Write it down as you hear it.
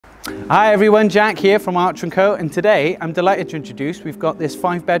Hi everyone, Jack here from Archer & Co, and today I'm delighted to introduce, we've got this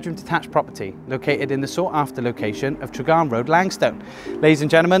 5-bedroom detached property located in the sought after location of Tregarn Road, Langstone. Ladies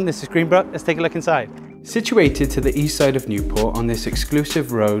and gentlemen, this is Greenbrook, let's take a look inside. Situated to the east side of Newport on this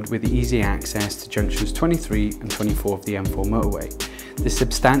exclusive road with easy access to junctions 23 and 24 of the M4 motorway, this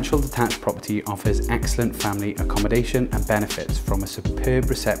substantial detached property offers excellent family accommodation and benefits from a superb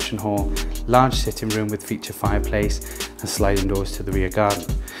reception hall, large sitting room with feature fireplace and sliding doors to the rear garden.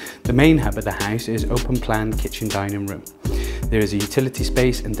 The main hub of the house is open plan kitchen dining room. There is a utility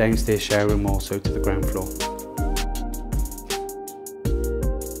space and downstairs shower room also to the ground floor.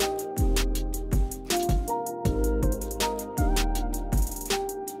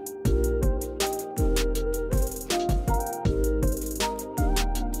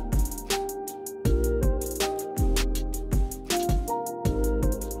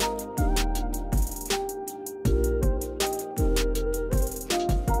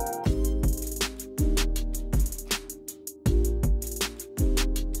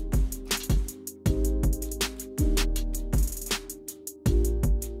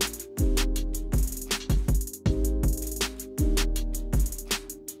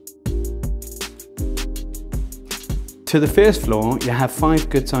 To the first floor, you have 5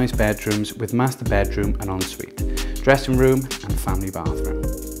 good-sized bedrooms with master bedroom and ensuite, dressing room and family bathroom.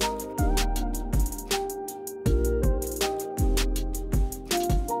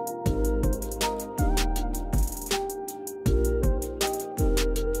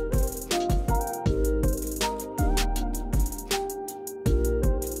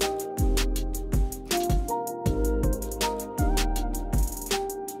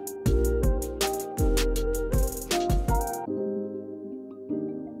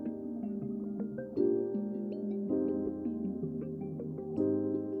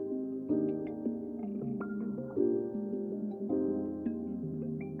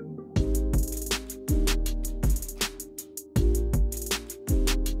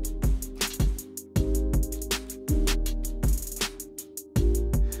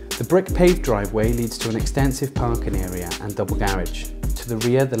 The brick paved driveway leads to an extensive parking area and double garage. To the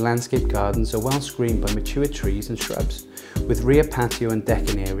rear, the landscape gardens are well screened by mature trees and shrubs, with rear patio and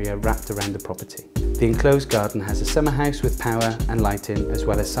decking area wrapped around the property. The enclosed garden has a summer house with power and lighting, as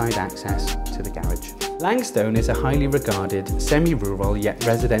well as side access to the garage. Langstone is a highly regarded, semi-rural yet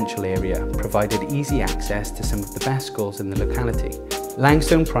residential area, provided easy access to some of the best schools in the locality.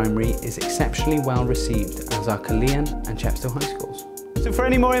 Langstone Primary is exceptionally well received, as are Cullean and Chepstow High Schools. So for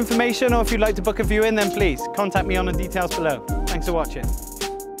any more information or if you'd like to book a viewing, then please contact me on the details below. Thanks for watching.